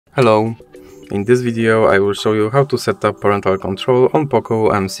Hello! In this video I will show you how to set up parental control on POCO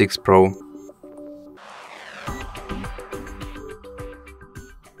M6 Pro.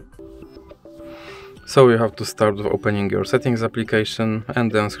 So you have to start with opening your settings application and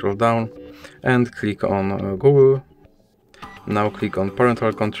then scroll down and click on Google. Now click on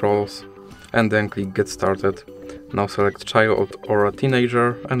parental controls and then click get started. Now select child or a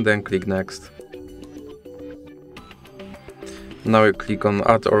teenager and then click next. Now you click on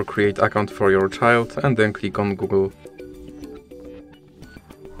add or create account for your child and then click on Google.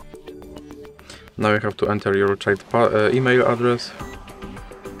 Now you have to enter your child's email address.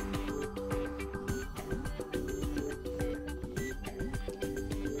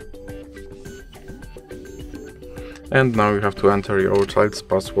 And now you have to enter your child's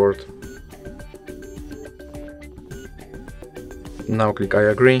password. Now click I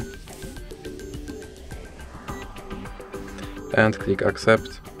agree. And click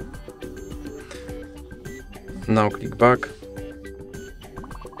accept. Now click back.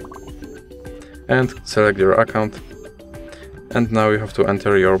 And select your account. And now you have to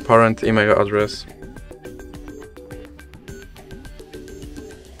enter your parent email address.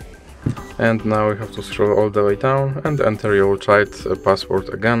 And now you have to scroll all the way down and enter your child's password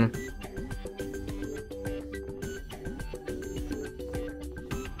again.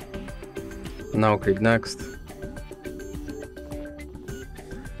 Now click next.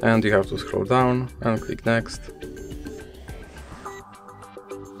 And you have to scroll down and click next.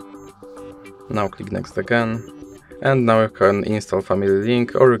 Now click next again. And now you can install family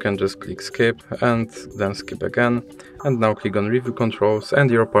link, or you can just click skip and then skip again. And now click on review controls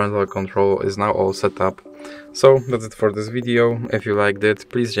and your parental control is now all set up. So that's it for this video. If you liked it,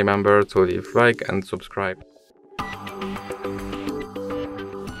 please remember to leave like and subscribe.